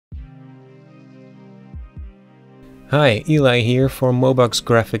Hi, Eli here for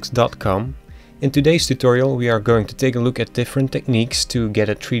MOBOXgraphics.com. In today's tutorial we are going to take a look at different techniques to get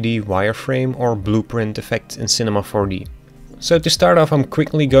a 3D wireframe or blueprint effect in Cinema 4D. So to start off, I'm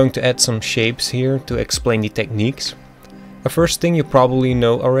quickly going to add some shapes here to explain the techniques. The first thing you probably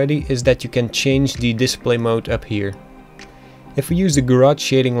know already is that you can change the display mode up here. If we use the Garage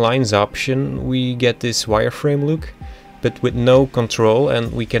Shading Lines option, we get this wireframe look, but with no control,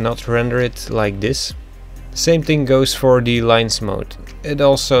 and we cannot render it like this. Same thing goes for the lines mode. It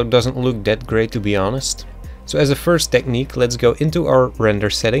also doesn't look that great, to be honest. So as a first technique, let's go into our render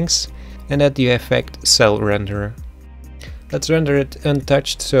settings and add the effect Cell Renderer. Let's render it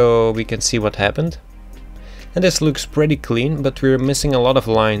untouched so we can see what happened. And this looks pretty clean, but we're missing a lot of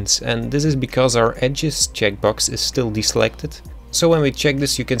lines, and this is because our edges checkbox is still deselected. So when we check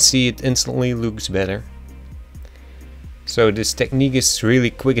this, you can see it instantly looks better. So this technique is really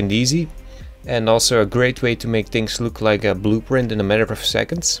quick and easy, and also a great way to make things look like a blueprint in a matter of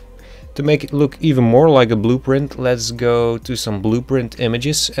seconds. To make it look even more like a blueprint, let's go to some blueprint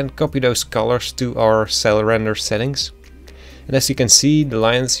images and copy those colors to our cell render settings. And as you can see, the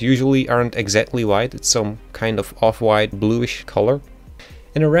lines usually aren't exactly white, it's some kind of off-white bluish color.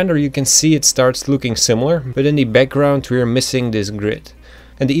 In a render you can see it starts looking similar, but in the background we're missing this grid.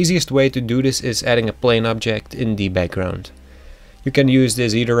 And the easiest way to do this is adding a plane object in the background. You can use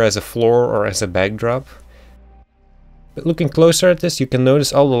this either as a floor or as a backdrop. But looking closer at this, you can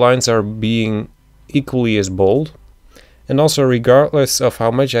notice all the lines are being equally as bold. And also, regardless of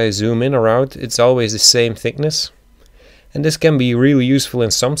how much I zoom in or out, it's always the same thickness. And this can be really useful in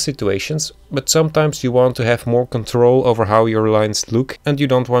some situations, but sometimes you want to have more control over how your lines look, and you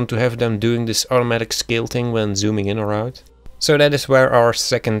don't want to have them doing this automatic scale thing when zooming in or out. So that is where our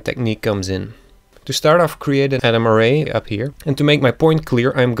second technique comes in. To start off, create an atom array up here, and to make my point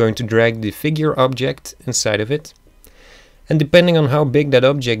clear, I'm going to drag the figure object inside of it. And depending on how big that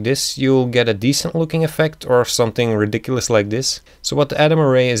object is, you'll get a decent looking effect or something ridiculous like this. So what the atom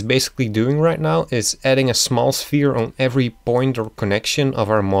array is basically doing right now is adding a small sphere on every point or connection of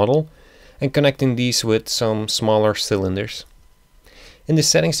our model and connecting these with some smaller cylinders. In the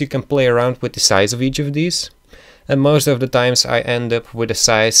settings you can play around with the size of each of these, and most of the times I end up with a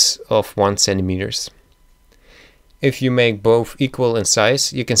size of 1 cm. If you make both equal in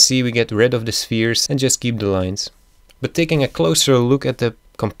size, you can see we get rid of the spheres and just keep the lines. But taking a closer look at the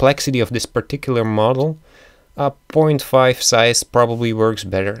complexity of this particular model, a 0.5 size probably works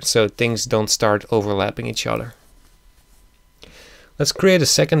better, so things don't start overlapping each other. Let's create a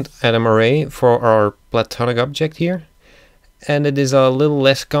second atom array for our platonic object here. And it is a little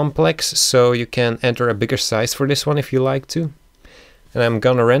less complex, so you can enter a bigger size for this one if you like to. And I'm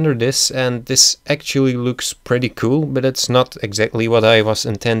gonna render this, and this actually looks pretty cool, but it's not exactly what I was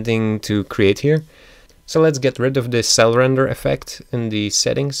intending to create here. So let's get rid of this cell render effect in the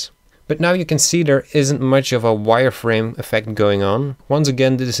settings. But now you can see there isn't much of a wireframe effect going on. Once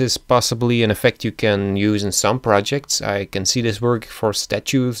again, this is possibly an effect you can use in some projects. I can see this work for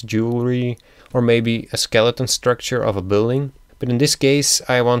statues, jewelry, or maybe a skeleton structure of a building. But in this case,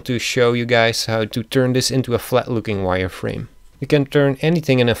 I want to show you guys how to turn this into a flat looking wireframe. You can turn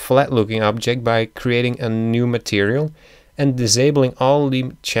anything in a flat looking object by creating a new material and disabling all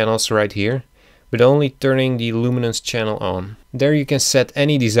the channels right here, but only turning the luminance channel on. There you can set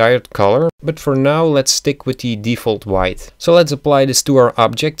any desired color, but for now let's stick with the default white. So let's apply this to our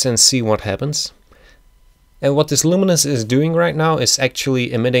objects and see what happens. And what this luminance is doing right now is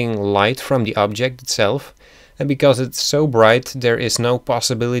actually emitting light from the object itself, and because it's so bright there is no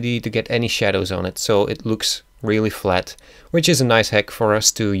possibility to get any shadows on it, so it looks really flat, which is a nice hack for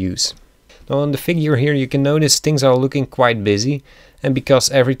us to use. Now on the figure here you can notice things are looking quite busy, and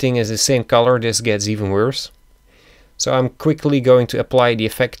because everything is the same color this gets even worse. So I'm quickly going to apply the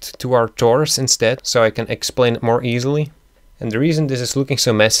effect to our torus instead, so I can explain it more easily. And the reason this is looking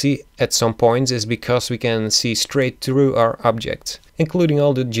so messy at some points is because we can see straight through our object, including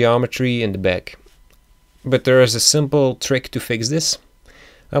all the geometry in the back. But there is a simple trick to fix this.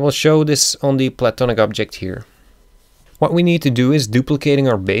 I will show this on the platonic object here. What we need to do is duplicating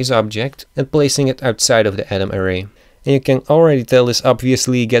our base object and placing it outside of the atom array. And you can already tell this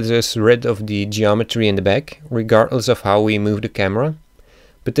obviously gets us rid of the geometry in the back, regardless of how we move the camera.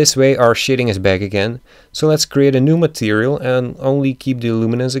 But this way our shading is back again. So let's create a new material and only keep the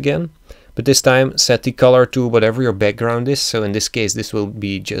luminance again. But this time set the color to whatever your background is. So in this case this will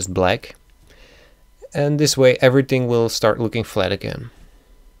be just black. And this way everything will start looking flat again.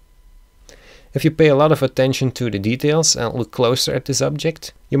 If you pay a lot of attention to the details and look closer at this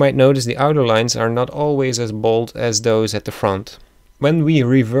object, you might notice the outer lines are not always as bold as those at the front. When we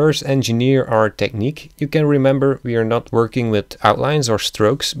reverse engineer our technique, you can remember we are not working with outlines or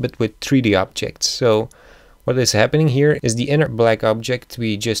strokes, but with 3D objects. So what is happening here is the inner black object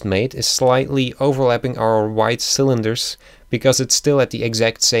we just made is slightly overlapping our white cylinders because it's still at the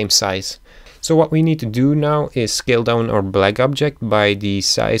exact same size. So what we need to do now is scale down our black object by the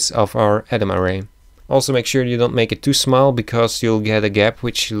size of our atom array. Also make sure you don't make it too small because you'll get a gap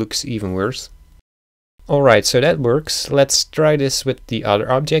which looks even worse. Alright, so that works. Let's try this with the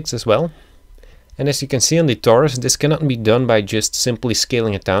other objects as well. And as you can see on the torus, this cannot be done by just simply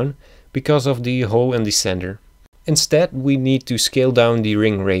scaling it down because of the hole in the center. Instead, we need to scale down the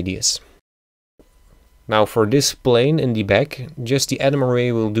ring radius. Now for this plane in the back, just the atom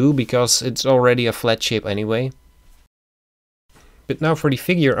array will do because it's already a flat shape anyway. But now for the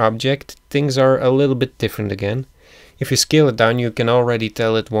figure object, things are a little bit different again. If you scale it down, you can already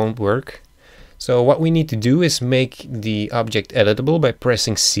tell it won't work. So what we need to do is make the object editable by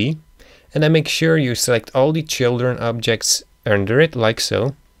pressing C, and then make sure you select all the children objects under it, like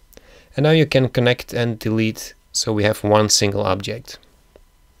so. And now you can connect and delete, so we have one single object.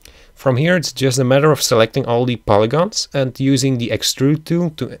 From here it's just a matter of selecting all the polygons and using the extrude tool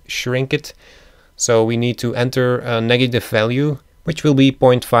to shrink it. So we need to enter a negative value, which will be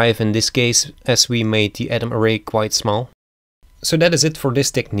 0.5 in this case, as we made the atom array quite small. So that is it for this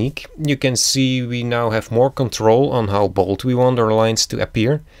technique. You can see we now have more control on how bold we want our lines to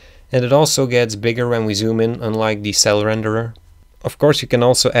appear, and it also gets bigger when we zoom in, unlike the cell renderer. Of course, you can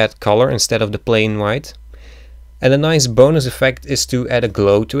also add color instead of the plain white. And a nice bonus effect is to add a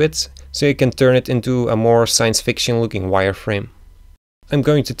glow to it, so you can turn it into a more science fiction looking wireframe. I'm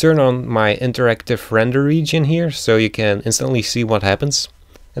going to turn on my interactive render region here, so you can instantly see what happens.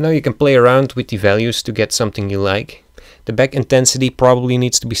 And now you can play around with the values to get something you like. The back intensity probably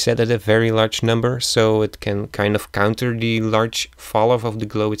needs to be set at a very large number, so it can kind of counter the large fall off of the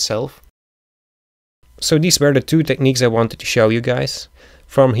glow itself. So these were the two techniques I wanted to show you guys.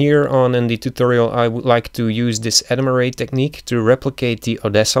 From here on in the tutorial I would like to use this atom array technique to replicate the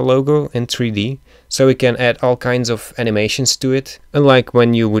Odessa logo in 3D, so we can add all kinds of animations to it, unlike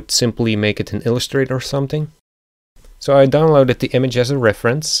when you would simply make it in Illustrator or something. So I downloaded the image as a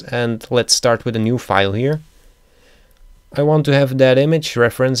reference, and let's start with a new file here. I want to have that image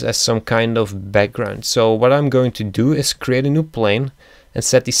reference as some kind of background, so what I'm going to do is create a new plane and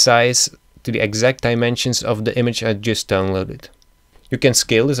set the size to the exact dimensions of the image I just downloaded. You can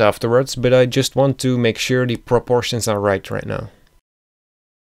scale this afterwards, but I just want to make sure the proportions are right now.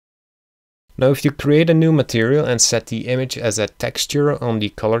 Now if you create a new material and set the image as a texture on the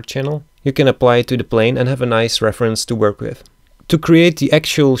color channel, you can apply it to the plane and have a nice reference to work with. To create the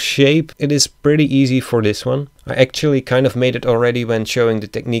actual shape, it is pretty easy for this one. I actually kind of made it already when showing the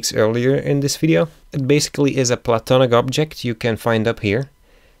techniques earlier in this video. It basically is a platonic object you can find up here.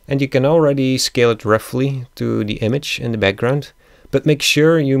 And you can already scale it roughly to the image in the background. But make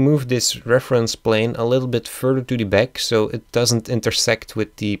sure you move this reference plane a little bit further to the back so it doesn't intersect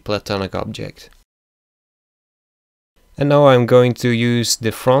with the platonic object. And now I'm going to use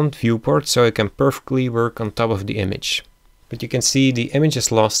the front viewport so I can perfectly work on top of the image. But you can see the image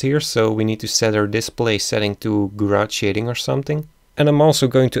is lost here, so we need to set our display setting to garage shading or something. And I'm also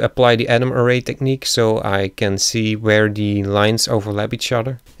going to apply the atom array technique so I can see where the lines overlap each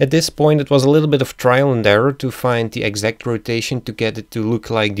other. At this point it was a little bit of trial and error to find the exact rotation to get it to look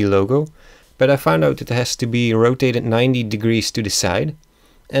like the logo, but I found out it has to be rotated 90 degrees to the side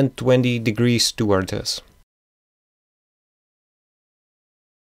and 20 degrees towards us.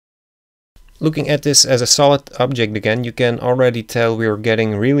 Looking at this as a solid object again, you can already tell we're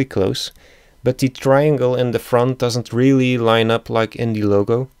getting really close. But the triangle in the front doesn't really line up like in the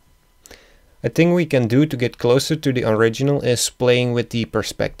logo. A thing we can do to get closer to the original is playing with the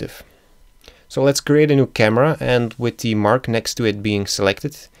perspective. So let's create a new camera, and with the mark next to it being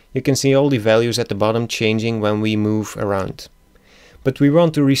selected, you can see all the values at the bottom changing when we move around. But we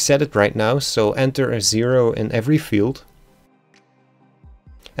want to reset it right now, so enter a 0 in every field.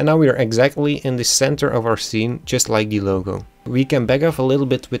 And now we are exactly in the center of our scene, just like the logo. We can back off a little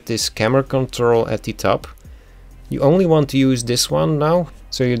bit with this camera control at the top. You only want to use this one now,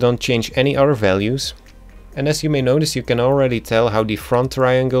 so you don't change any other values. And as you may notice, you can already tell how the front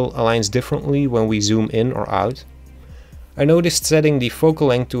triangle aligns differently when we zoom in or out. I noticed setting the focal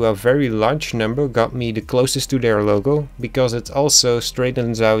length to a very large number got me the closest to their logo, because it also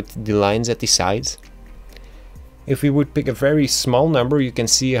straightens out the lines at the sides. If we would pick a very small number, you can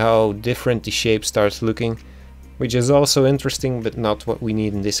see how different the shape starts looking, which is also interesting, but not what we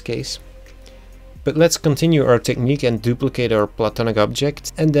need in this case. But let's continue our technique and duplicate our platonic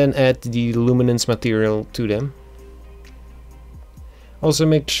object and then add the luminance material to them. Also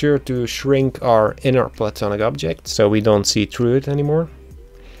make sure to shrink our inner platonic object so we don't see through it anymore.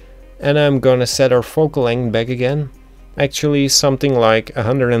 And I'm gonna set our focal length back again. Actually, something like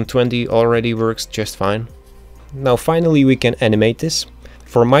 120 already works just fine. Now finally we can animate this.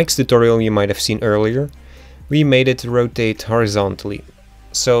 For Mike's tutorial you might have seen earlier, we made it rotate horizontally.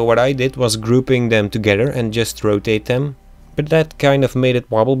 So what I did was grouping them together and just rotate them. But that kind of made it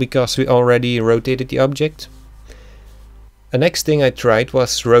wobble because we already rotated the object. The next thing I tried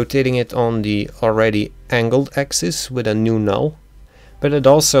was rotating it on the already angled axis with a new null. But it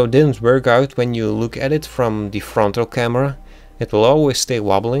also didn't work out when you look at it from the frontal camera. It will always stay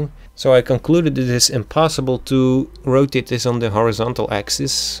wobbling. So I concluded it is impossible to rotate this on the horizontal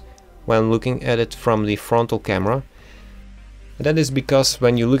axis when looking at it from the frontal camera. That is because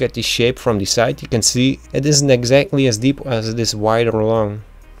when you look at the shape from the side, you can see it isn't exactly as deep as it is wide or long.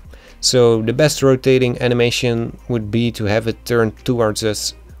 So the best rotating animation would be to have it turned towards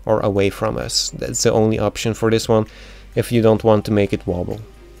us or away from us. That's the only option for this one if you don't want to make it wobble.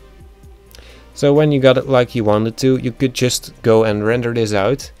 So when you got it like you wanted to, you could just go and render this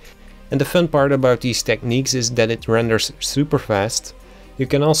out. And the fun part about these techniques is that it renders super fast. You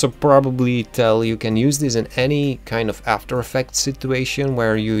can also probably tell you can use this in any kind of After Effects situation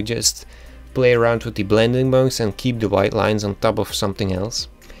where you just play around with the blending modes and keep the white lines on top of something else.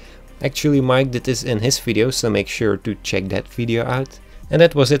 Actually, Mike did this in his video, so make sure to check that video out. And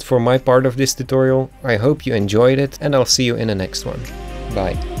that was it for my part of this tutorial. I hope you enjoyed it, and I'll see you in the next one.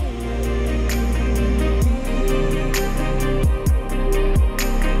 Bye.